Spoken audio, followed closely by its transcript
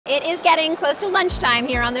It is getting close to lunchtime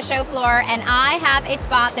here on the show floor, and I have a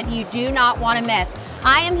spot that you do not want to miss.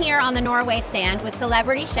 I am here on the Norway stand with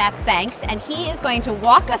celebrity chef Bengt, and he is going to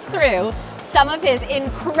walk us through some of his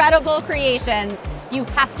incredible creations. You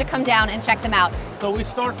have to come down and check them out. So we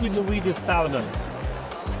start with Norwegian salmon.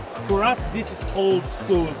 For us, this is old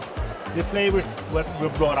school. The flavors what we're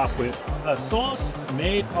brought up with. A sauce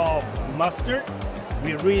made of mustard.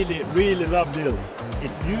 We really love dill.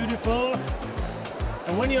 It's beautiful.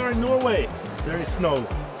 And when you're in Norway, there is snow.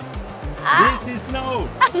 This is snow.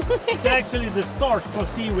 It's actually the starch for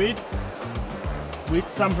seaweed with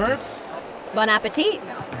some herbs. Bon appetit.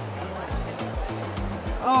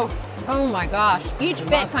 Oh my gosh. Each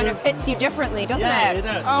bit kind of hits you differently, doesn't it? It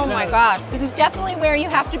does. Oh my gosh. This is definitely where you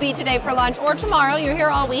have to be today for lunch or tomorrow. You're here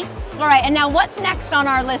all week. All right, and now what's next on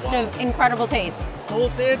our list of incredible tastes?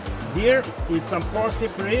 Salted here with some parsley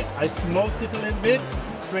puree. I smoked it a little bit,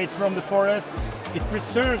 straight from the forest. It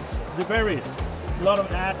preserves the berries. A lot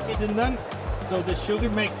of acid in them, so the sugar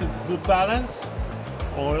makes a good balance.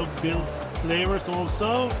 Oil builds flavors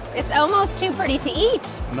also. It's almost too pretty to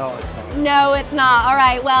eat. No, it's not. No, it's not. All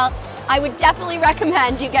right, well, I would definitely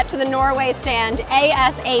recommend you get to the Norway stand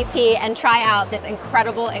ASAP and try out this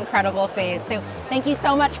incredible food. So thank you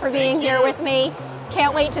so much for being here with me.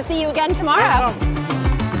 Can't wait to see you again tomorrow.